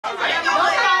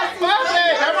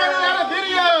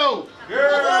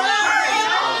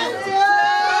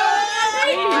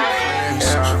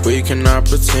cannot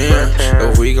pretend.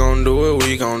 If we gon' do it,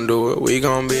 we gon' do it. We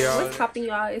gon' be all. What's poppin',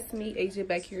 y'all? It's me, AHSEEAH,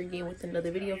 back here again with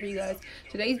another video for you guys.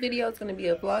 Today's video is gonna be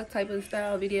a vlog type of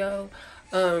style video.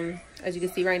 As you can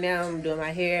see right now, I'm doing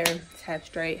my hair. It's half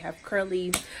straight, half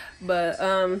curly. But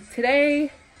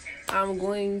today I'm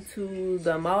going to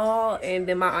the mall, and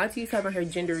then my auntie's having her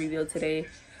gender reveal today,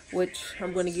 which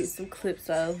I'm going to get some clips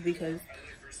of because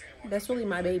that's really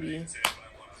my baby.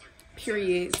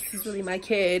 Period. She's really my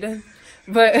kid.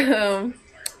 But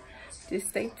just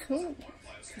stay tuned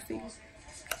to see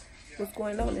what's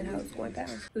going on and how it's going down.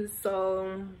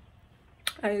 So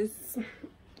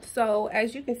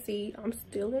as you can see, I'm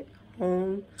still at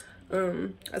home. I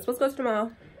was supposed to go to the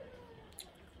mall.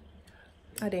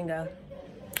 I didn't go.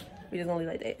 We just gonna leave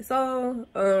like that. So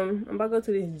I'm about to go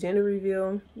to this gender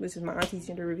reveal, which is my auntie's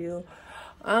gender reveal.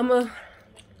 I'ma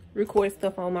record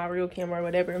stuff on my real camera or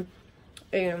whatever,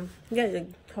 and yeah,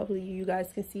 hopefully you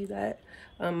guys can see that.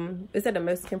 It's at a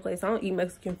Mexican place. I don't eat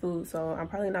Mexican food, so I'm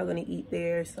probably not gonna eat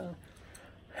there. So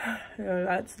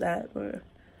that's that. But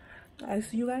I'll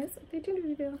see you guys at the gender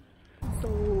reveal. So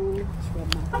we're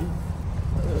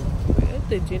at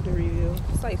the gender reveal.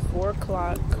 It's like 4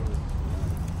 o'clock.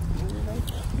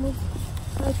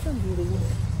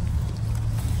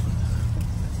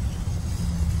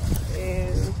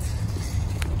 And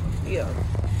yeah,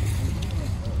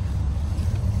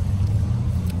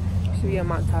 should be a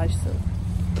montage soon.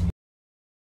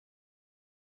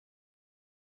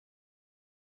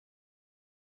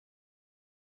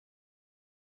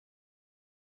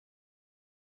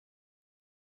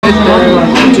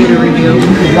 Gender reveal.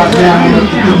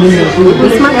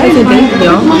 This is my cousin David,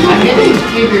 y'all.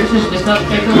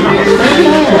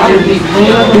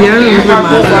 Yeah, I remember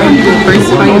my first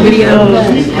fire video,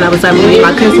 and I was like with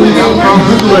my cousins.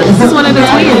 But this is one of the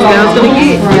twins that I was gonna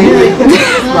get.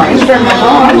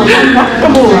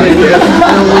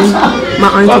 My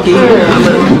auntie gave it.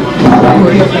 I'm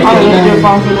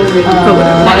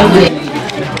gonna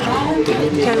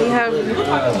can we have?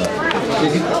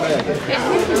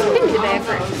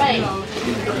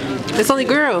 It's only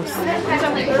girls. So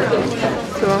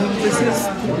this is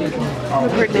the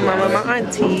birthday mama, my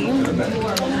auntie.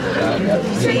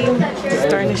 See,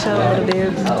 starting to show a little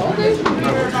bit.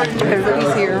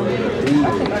 Everybody's here.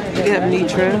 We have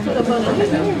Nitra.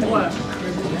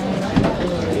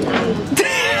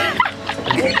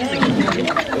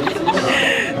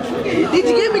 Did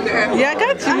you get me, girl? Yeah, I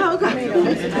got you. Oh, okay.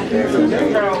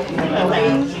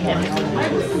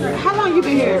 How long you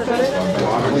been here? I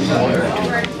don't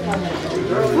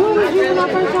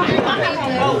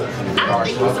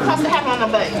think you're supposed to have on a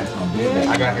button. I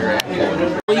got here at.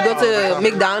 When you go to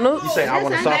McDonald's, you say I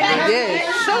want a soft drink? Yeah.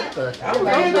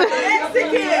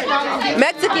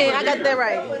 Mexican, I got that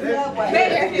right.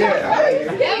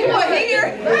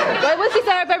 Wait, what she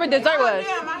said her favorite dessert was?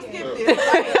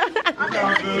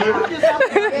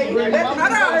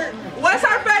 What's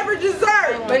her favorite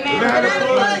dessert? Banana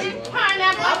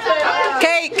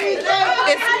cake.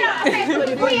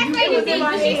 When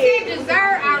you said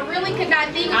dessert, I really could not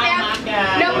think about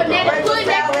no banana pudding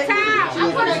at the time. I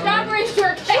put a strawberry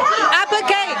shortcake. I put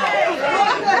cake.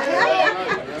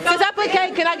 Since I put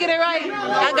cake, can I get it right?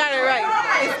 I got it right.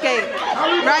 It's cake.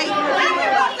 Right?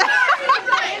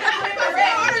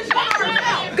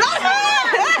 Go ahead!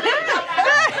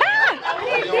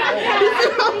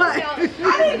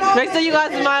 Make sure you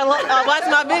guys watch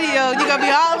my video. You're gonna be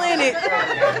all in it.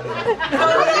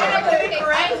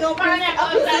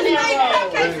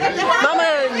 Mama,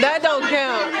 that don't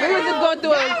count. We were just going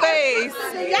through a phase.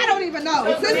 Y'all don't even know.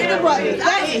 Sister brothers,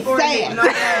 that is sad.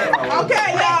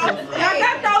 Okay, y'all. Y'all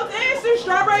got those answers.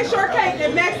 Strawberry shortcake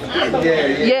and Mexican.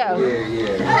 Yeah.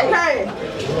 Okay.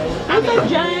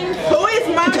 James. Who is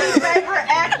my favorite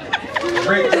actor?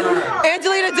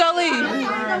 Angelina Jolie.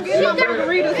 She got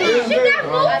movies. She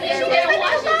didn't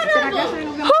watch them.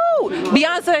 Who?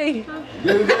 Beyonce.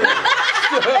 It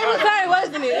was her,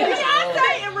 wasn't it? Beyonce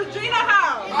and Regina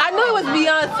Hall. I knew it was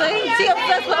Beyonce. She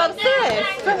obsessed with obsessed.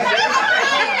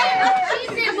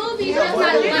 She's in movies, just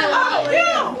not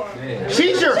alone.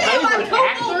 She's your favorite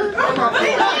actor? I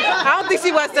don't think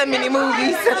she watched that many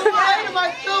movies.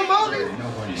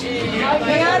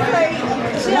 Beyonce.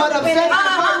 What, obsessed?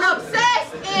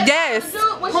 Obsessed. Yes.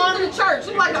 When she was in the church,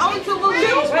 she was like the only 2 movies.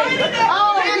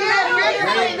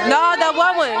 No, that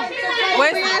one.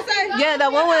 Yeah,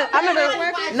 that one. I remember.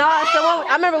 No, it's the one.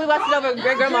 I remember we watched it over at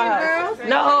great grandma's house.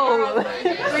 No,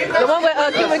 the one with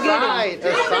Cuba Gooding.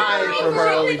 Aside from her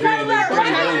only being in 3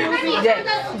 movies. Yes.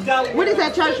 What is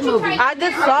that church movie? I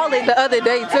just saw it the other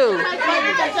day too.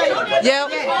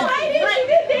 Yep.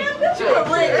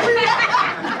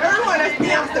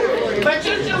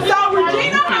 So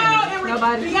Regina Hall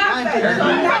Nobody. You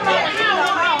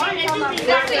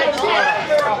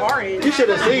should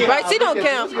have seen. Right, she don't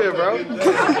count. Good, bro.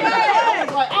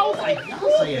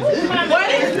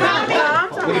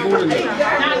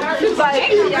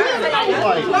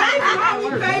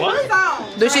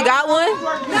 Do she got one?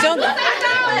 She don't...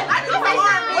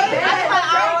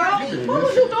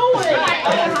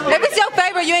 If it's your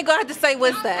favorite, you ain't gonna have to say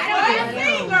what's that.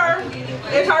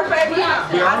 It's her favorite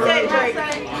song. I said Drake.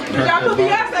 Y'all put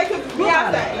Beyonce because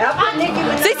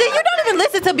Beyonce. See, you don't even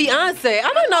listen to Beyonce.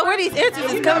 I don't know where these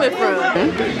answers is coming from.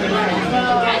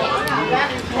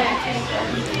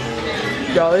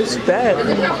 Y'all, it's bad.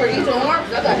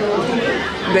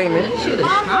 Damon.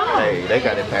 Hey, they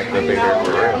got it packed up in here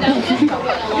for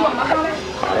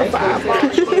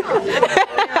real.